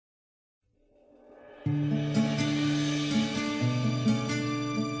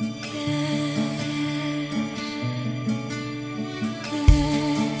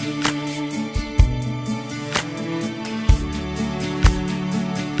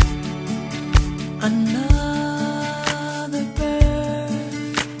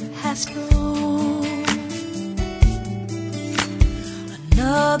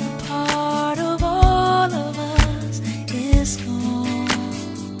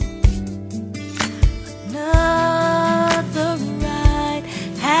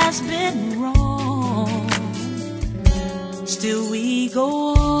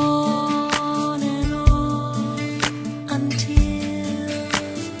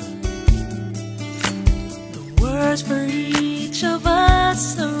There's for each of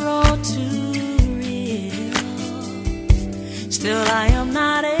us a road to real. Still I am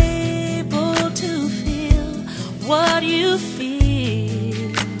not able to feel what you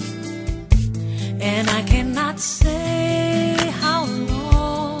feel, and I cannot say how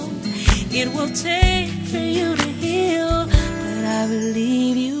long it will take for you to heal, but I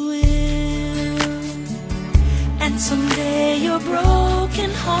believe you will. And someday your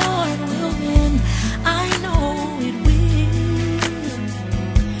broken heart will mend, I know it will,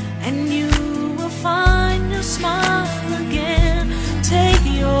 and you will find your smile again. Take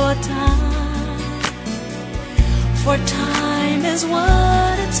your time, for time is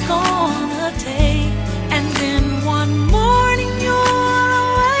what it's gonna take. And then one morning you'll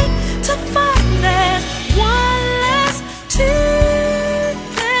awake to find there's one less tear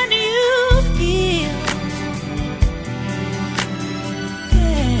than you feel.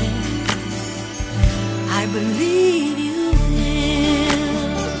 Yeah, I believe you will.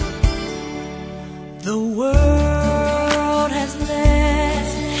 The world has let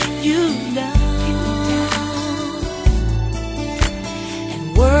you down, and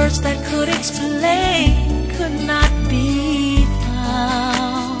words that could explain could not be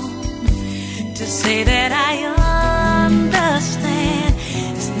found. To say that I understand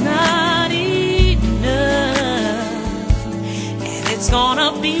is not enough, and it's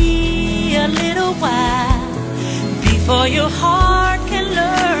gonna be a little while before your heart can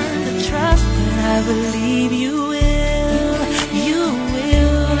learn to trust. But I believe you will, you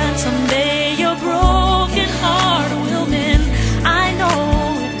will, and someday your broken heart will mend. I know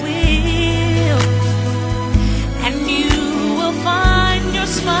it will, and you will find your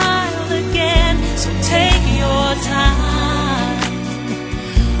smile again. So take your time,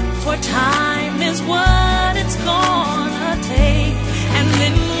 for time is what it's gonna take. And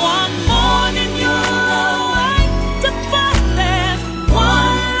then one morning you'll awake to find there's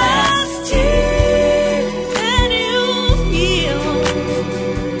one last tear than you feel.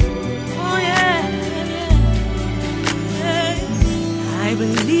 Oh yeah, yeah, yeah. I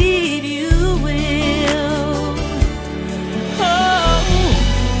believe you will. Oh,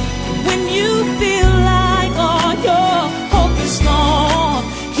 when you feel like all your hope is gone,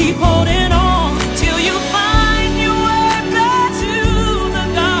 keep holding on till you find your way back to the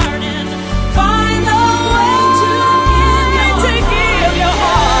garden. Find a way to give your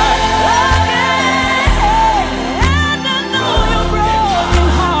heart again. And I know your broken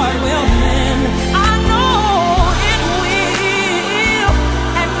heart will mend. I know it will,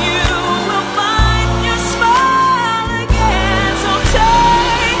 and you will find your smile again. So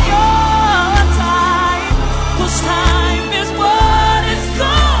take your time, 'cause time is what it's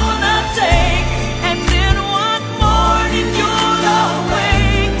gonna take. And then one morning you'll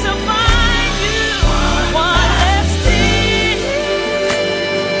awake to find you one less tear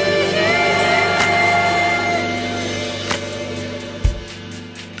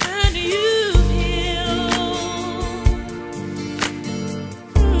than you feel.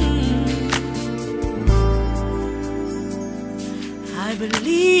 I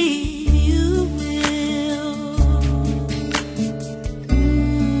believe